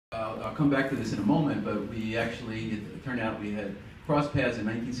I'll come back to this in a moment, but we actually, it turned out we had crossed paths in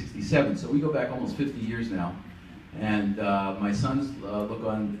 1967, so we go back almost 50 years now. And my sons look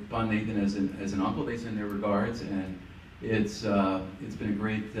upon Nathan as an uncle. They send their regards, and it's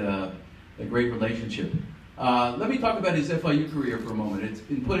been a great relationship. Let me talk about his FIU career for a moment. It's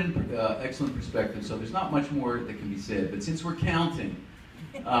been put in excellent perspective, so there's not much more that can be said. But since we're counting,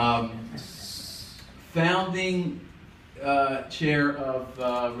 founding chair of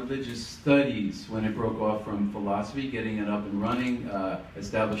religious studies when it broke off from philosophy, getting it up and running,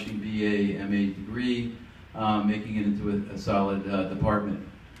 establishing BA, MA degree, making it into a solid department.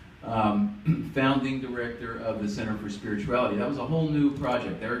 Founding director of the Center for Spirituality. That was a whole new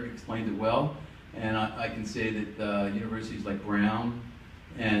project. Eric explained it well, and I can say that universities like Brown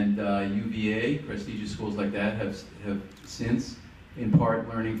and UVA, prestigious schools like that, have since, in part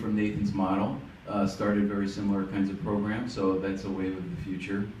learning from Nathan's model, started very similar kinds of programs, so that's a wave of the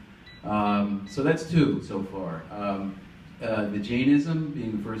future. So that's two so far. The Jainism,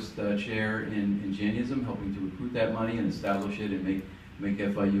 being the first chair in Jainism, helping to recruit that money and establish it and make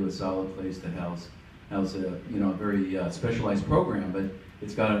FIU a solid place to house a very specialized program, but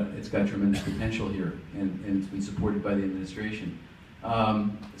it's got tremendous potential here, and it's been supported by the administration.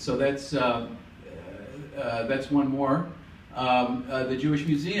 So that's one more. The Jewish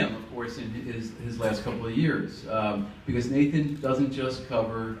Museum, of course, in his last couple of years, because Nathan doesn't just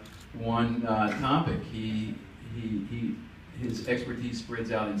cover one topic. His expertise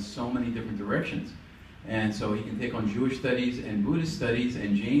spreads out in so many different directions, and so he can take on Jewish studies and Buddhist studies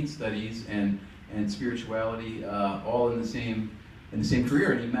and Jain studies and spirituality all in the same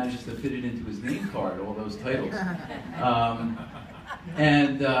career, and he manages to fit it into his name card, all those titles.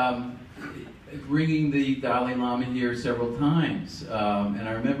 Bringing the Dalai Lama here several times, and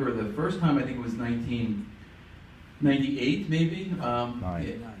I remember the first time, I think it was 1998 maybe?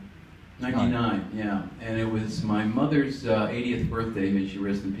 99, yeah. And it was my mother's 80th birthday, may she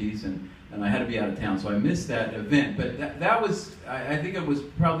rest in peace, and I had to be out of town, so I missed that event. But that was, I think it was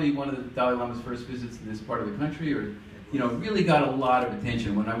probably one of the Dalai Lama's first visits to this part of the country, or, really got a lot of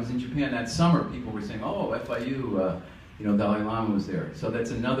attention. When I was in Japan that summer, people were saying, oh, FIU, Dalai Lama was there. So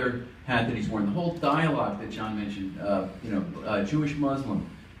that's another hat that he's worn. The whole dialogue that John mentioned, Jewish Muslim,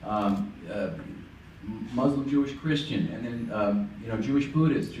 Muslim Jewish Christian, and then Jewish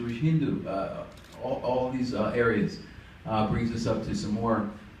Buddhist, Jewish Hindu, all these areas brings us up to some more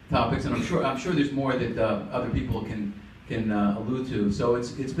topics, and I'm sure there's more that other people can allude to. So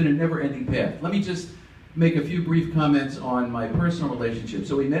it's been a never-ending path. Let me just make a few brief comments on my personal relationship.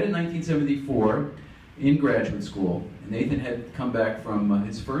 So we met in 1974 in graduate school. Nathan had come back from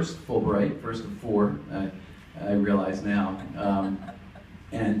his first Fulbright, first of four, I realize now,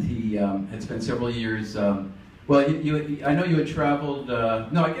 and he had spent several years. Well, I know you had traveled.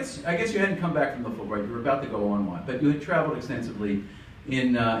 No, I guess you hadn't come back from the Fulbright. You were about to go on one, but you had traveled extensively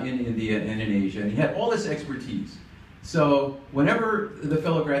in India and in Asia, and he had all this expertise. So whenever the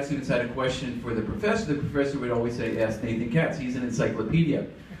fellow grad students had a question for the professor would always say, "Ask Nathan Katz. He's an encyclopedia."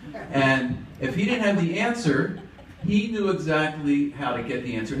 And if he didn't have the answer, he knew exactly how to get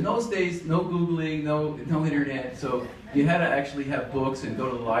the answer. In those days, no Googling, no internet, so you had to actually have books and go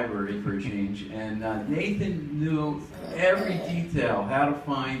to the library for a change. And Nathan knew every detail, how to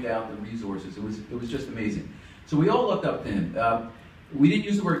find out the resources. It was just amazing. So we all looked up to him. We didn't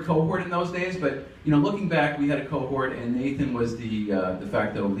use the word cohort in those days, but looking back, we had a cohort, and Nathan was the de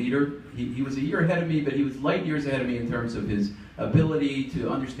facto leader. He was a year ahead of me, but he was light years ahead of me in terms of his ability to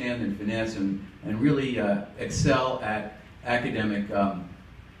understand and finesse and really excel at academic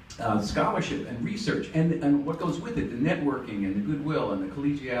scholarship and research, and what goes with it, the networking and the goodwill and the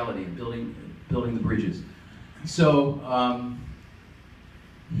collegiality and building the bridges. So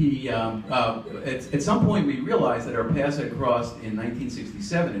at some point we realized that our paths had crossed in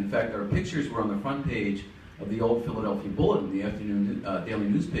 1967. In fact, our pictures were on the front page of the old Philadelphia Bulletin, the afternoon daily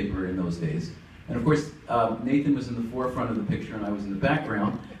newspaper in those days. And of course, Nathan was in the forefront of the picture and I was in the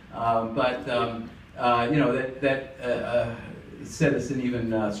background. That set us an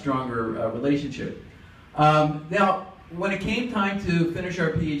even stronger relationship. Now, when it came time to finish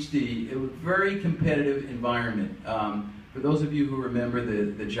our PhD, it was a very competitive environment. For those of you who remember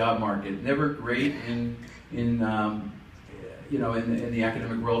the job market, never great in the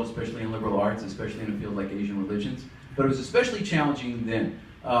academic world, especially in liberal arts, especially in a field like Asian religions. But it was especially challenging then.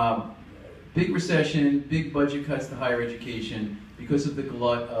 Big recession, big budget cuts to higher education because of the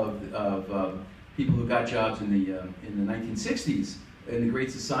glut of people who got jobs in the 1960s in the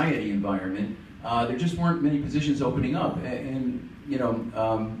Great Society environment. There just weren't many positions opening up, and in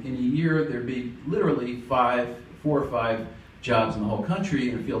a year there'd be literally 4 or 5 jobs in the whole country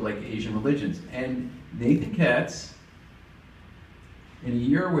in a field like Asian religions. And Nathan Katz, in a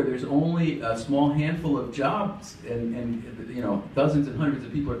year where there's only a small handful of jobs and you know, dozens and hundreds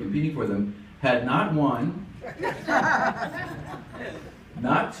of people are competing for them, had not one,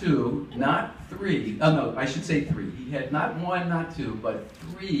 not two, not three, oh no, I should say three. He had not one, not two, but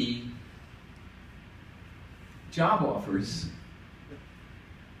three job offers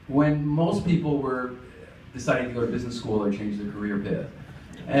when most people were deciding to go to business school or change their career path.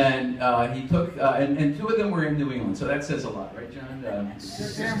 And he took, and two of them were in New England, so that says a lot, right, John? You're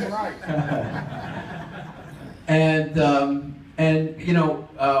damn right. And you know,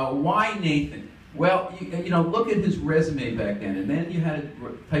 why Nathan? Well, you know, look at his resume back then, and then you had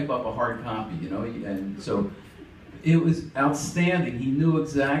to type up a hard copy, you know, and so it was outstanding. He knew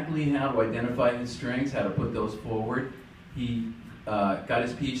exactly how to identify his strengths, how to put those forward. He got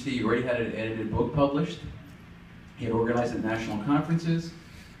his PhD, he already had an edited book published. He had organized at national conferences.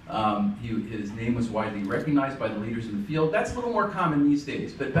 His name was widely recognized by the leaders in the field. That's a little more common these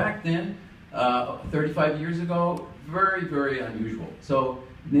days, but back then, 35 years ago, very, very unusual. So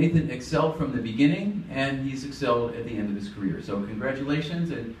Nathan excelled from the beginning, and he's excelled at the end of his career. So congratulations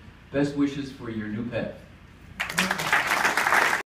and best wishes for your new path.